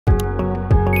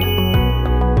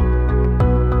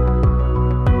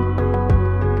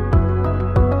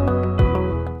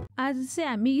चाहिँ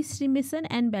हामी estimation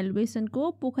and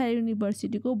भ्यालुएसनको Pokhara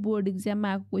युनिभर्सिटीको board एक्जाममा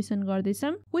आएको क्वेसन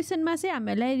गर्दैछौँ। क्वेसनमा चाहिँ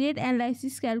हामीलाई रेट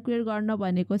एनालाइसिस क्याल्कुलेट गर्न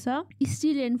भनेको छ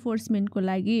स्टिल एन्फोर्समेन्टको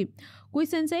लागि।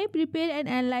 क्वेसन चाहिँ prepare and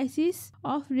analysis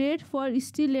of rate for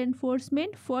still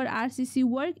एन्फोर्समेन्ट for RCC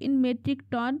work in metric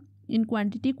ton in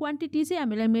quantity. Quantity चाहिँ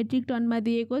हामीलाई मेट्रिक टनमा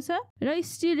दिएको छ र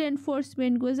स्टिल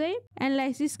एन्फोर्समेन्टको चाहिँ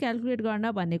एनालाइसिस क्याल्कुलेट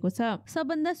गर्न भनेको छ।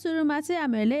 सबभन्दा सुरुमा चाहिँ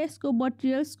हामीले यसको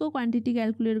मटेरियल्सको क्वान्टिटी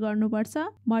क्याल्कुलेट गर्नुपर्छ।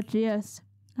 मटेरियल्स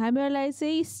हामीलाई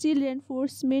चाहिँ स्टिल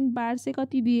एन्फोर्समेन्ट बार चाहिँ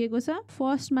कति दिएको छ।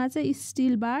 फर्स्टमा चाहिँ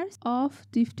still bar of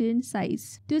different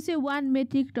size, त्यो चाहिँ 1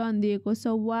 मेट्रिक टन दिएको छ,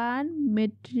 1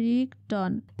 मेट्रिक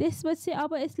टन। त्यसपछि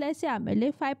अब यसलाई चाहिँ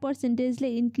हामीले 5% ले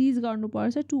इन्क्रिज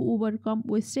गर्नुपर्छ to overcome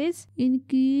wastage.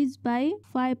 Increase by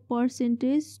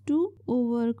 5% to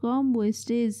overcome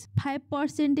wastage.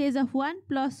 5% of 1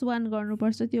 plus 1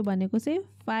 गर्नुपर्छ, त्यो भनेको चाहिँ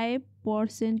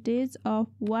 5% अफ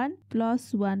 1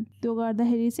 प्लस 1, त्यो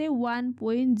गर्दाखेरि चाहिँ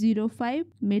 1.05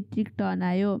 मेट्रिक टन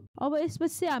आयो। अब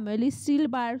यसपछि हामीले स्टिल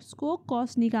बार्सको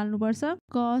कस्ट निकाल्नुपर्छ।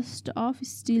 कस्ट अफ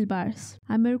स्टिल बार्स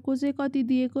हामीहरूको चाहिँ कति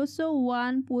दिएको छ,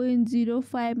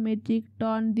 1.05 मेट्रिक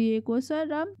टन दिएको छ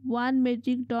र 1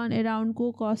 मेट्रिक टन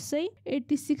एराउन्डको कस्ट चाहिँ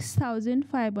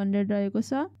 86,500 रहेको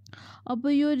छ। अब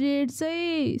यो रेट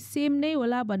चाहिँ सेम नै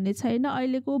होला भन्ने छैन,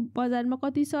 अहिलेको बजारमा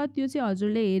कति छ त्यो चाहिँ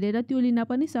हजुरले हेरेर त्यो लिन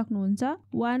पनि सक्नुहुन्छ।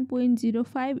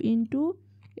 1.05 इन्टु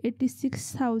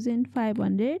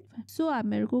 86,500, सो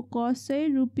हामीहरूको कस्ट चाहिँ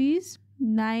रुपिस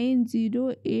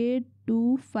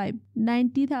 90,825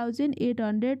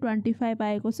 90,825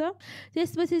 आएको छ।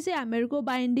 त्यसपछि चाहिँ हामीहरूको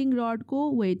बाइन्डिङ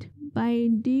रडको वेट,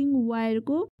 बाइन्डिङ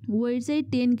वायरको वेट चाहिँ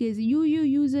 10 केजी। यो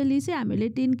युजुअली चाहिँ हामीले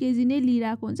 10 केजी नै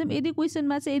लिइरहेको हुन्छौँ। यदि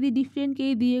क्वेसनमा चाहिँ यदि डिफ्रेन्ट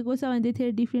केही दिएको छ भने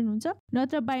चाहिँ डिफ्रेन्ट हुन्छ,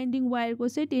 नत्र बाइन्डिङ वायरको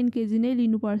चाहिँ 10 केजी नै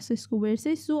लिनुपर्छ यसको वेट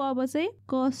चाहिँ। सो अब चाहिँ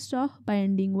कस्ट अफ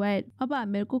बाइन्डिङ वायर, अब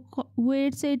हामीहरूको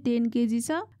वेट चाहिँ 10 केजी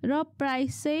छ र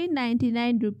प्राइस चाहिँ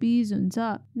 99 रुपिज हुन्छ।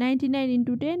 99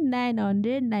 इन्टु 10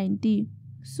 990,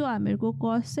 सो हामीहरूको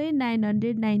कस्ट चाहिँ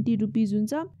 990 रुपिज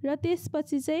हुन्छ। र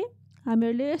त्यसपछि चाहिँ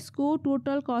हामीहरूले यसको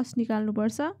टोटल कस्ट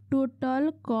निकाल्नुपर्छ। टोटल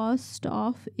कस्ट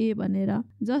अफ ए भनेर,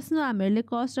 जसमा हामीहरूले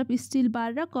कस्ट अफ स्टिल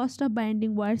बार र कस्ट अफ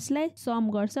बाइन्डिङ वायर्सलाई सम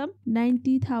गर्छौँ।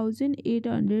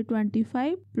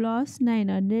 90,825 प्लस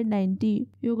 990,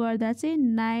 यो गर्दा चाहिँ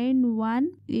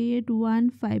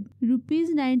 91,815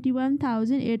 रुपिज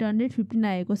 91,815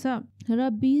 आएको छ। र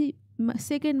बी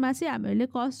सेकेन्डमा चाहिँ हामीले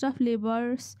कस्ट अफ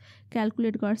लेबर्स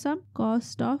क्याल्कुलेट गर्छौँ।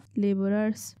 कस्ट अफ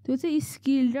लेबरर्स त्यो चाहिँ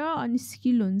स्किल र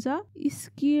अनस्किल हुन्छ।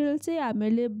 स्किल चाहिँ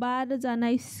हामीले 12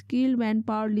 जना स्किल म्यान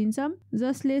पावर लिन्छौँ,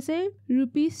 जसले चाहिँ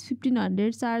रुपिस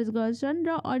 1500 चार्ज गर्छन्,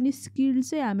 र अनस्किल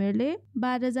चाहिँ हामीले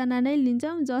 12 जना नै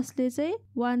लिन्छौँ, जसले चाहिँ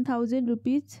 1000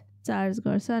 रुपिस चार्ज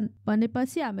गर्छन्।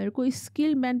 भनेपछि हामीहरूको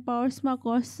स्किल म्यान पावर्समा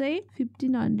कस्ट चाहिँ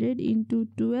 1500 इन्टु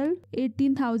 12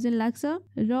 18,000 लाग्छ,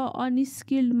 र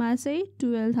अनस्किल्डमा चाहिँ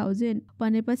 12,000।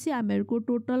 भनेपछि हामीहरूको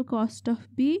total cost of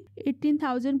be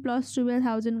 18,000 plus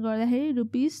 12,000 गर्दाखेरि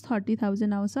रुपिस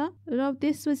 30,000 आउँछ। र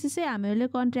त्यसपछि चाहिँ हामीले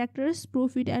कन्ट्र्याक्टर्स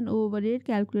प्रॉफिट एन्ड ओभरहेड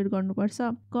क्याल्कुलेट गर्नुपर्छ।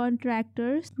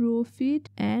 कन्ट्र्याक्टर्स प्रॉफिट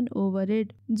एन्ड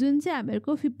ओभरहेड जुन चाहिँ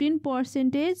हामीहरूको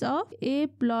 15% अफ ए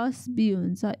प्लस बी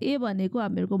हुन्छ। ए भनेको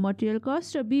हामीहरूको मटेरियल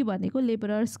कस्ट र बी भनेको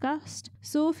labourers cost.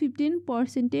 So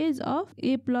 15% of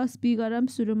A plus be गरम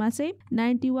सुरुमा चाहिँ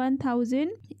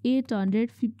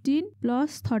 91,815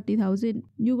 प्लस 30,000,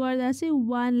 यो गर्दा चाहिँ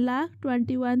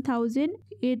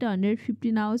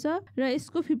 1,21,815 आउँछ। र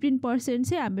यसको 15%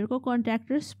 चाहिँ हामीहरूको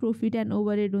कन्ट्र्याक्टर्स प्रॉफिट एन्ड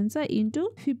ओभरहेड हुन्छ, इन्टु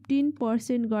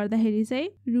 15% गर्दाखेरि चाहिँ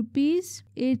रुपिस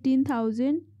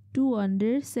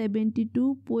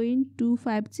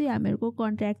 18,272.25 चाहिँ हामीहरूको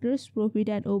कन्ट्र्याक्टर्स प्रॉफिट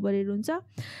एन्ड ओभरहेड हुन्छ।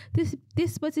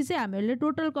 त्यसपछि चाहिँ हामीले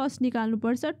टोटल कस्ट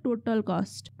निकाल्नुपर्छ। टोटल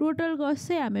कस्ट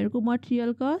चाहिँ हामीहरूको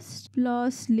material cost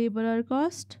plus labourer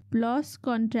cost plus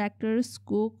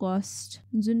कन्ट्र्याक्टर्सको cost,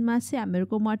 जुनमा चाहिँ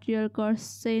हामीहरूको मटेरियल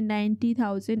कस्ट चाहिँ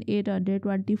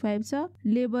 90,825 छ,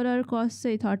 लेबरर कस्ट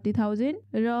चाहिँ 30,000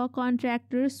 र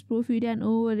कन्ट्र्याक्टर्स प्रॉफिट एन्ड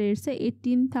ओभरहेड चाहिँ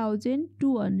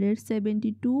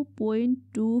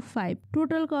 18,272.25।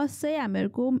 टोटल कस्ट चाहिँ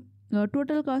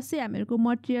हामीहरूको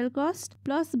material cost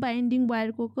plus binding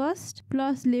वायरको cost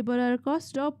plus labourer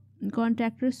cost र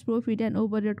कन्ट्र्याक्टर्स प्रॉफिट एन्ड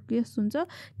ओभरहेड कस्ट हुन्छ।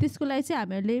 त्यसको लागि चाहिँ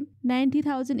हामीले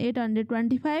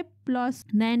 90,825 प्लस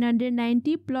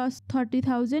 990 प्लस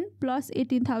 30,000 प्लस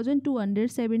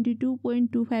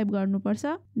 18,272.25 गर्नुपर्छ।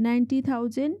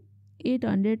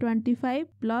 90,825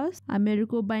 प्लस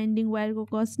हामीहरूको बाइन्डिङ वायरको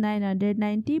कस्ट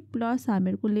 990 प्लस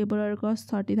हामीहरूको labourer cost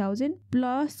 30,000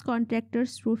 plus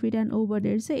कन्ट्र्याक्टर्स profit and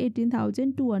overhead चाहिँ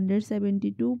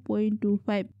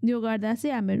 18,272.25, यो गर्दा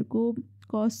चाहिँ हामीहरूको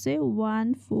कस्ट चाहिँ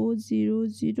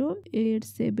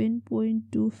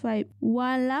 140087.25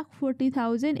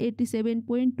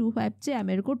 1,40,087.25 चाहिँ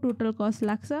हामीहरूको टोटल कस्ट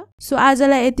लाग्छ। सो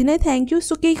आजलाई यति नै, थ्याङ्क यू।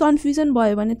 सो केही कन्फ्युजन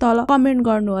भयो भने तल कमेन्ट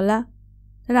गर्नु होला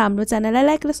र हाम्रो च्यानललाई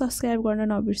लाइक र सब्स्क्राइब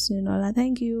गर्न नबिर्सिनु होला।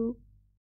 Thank you.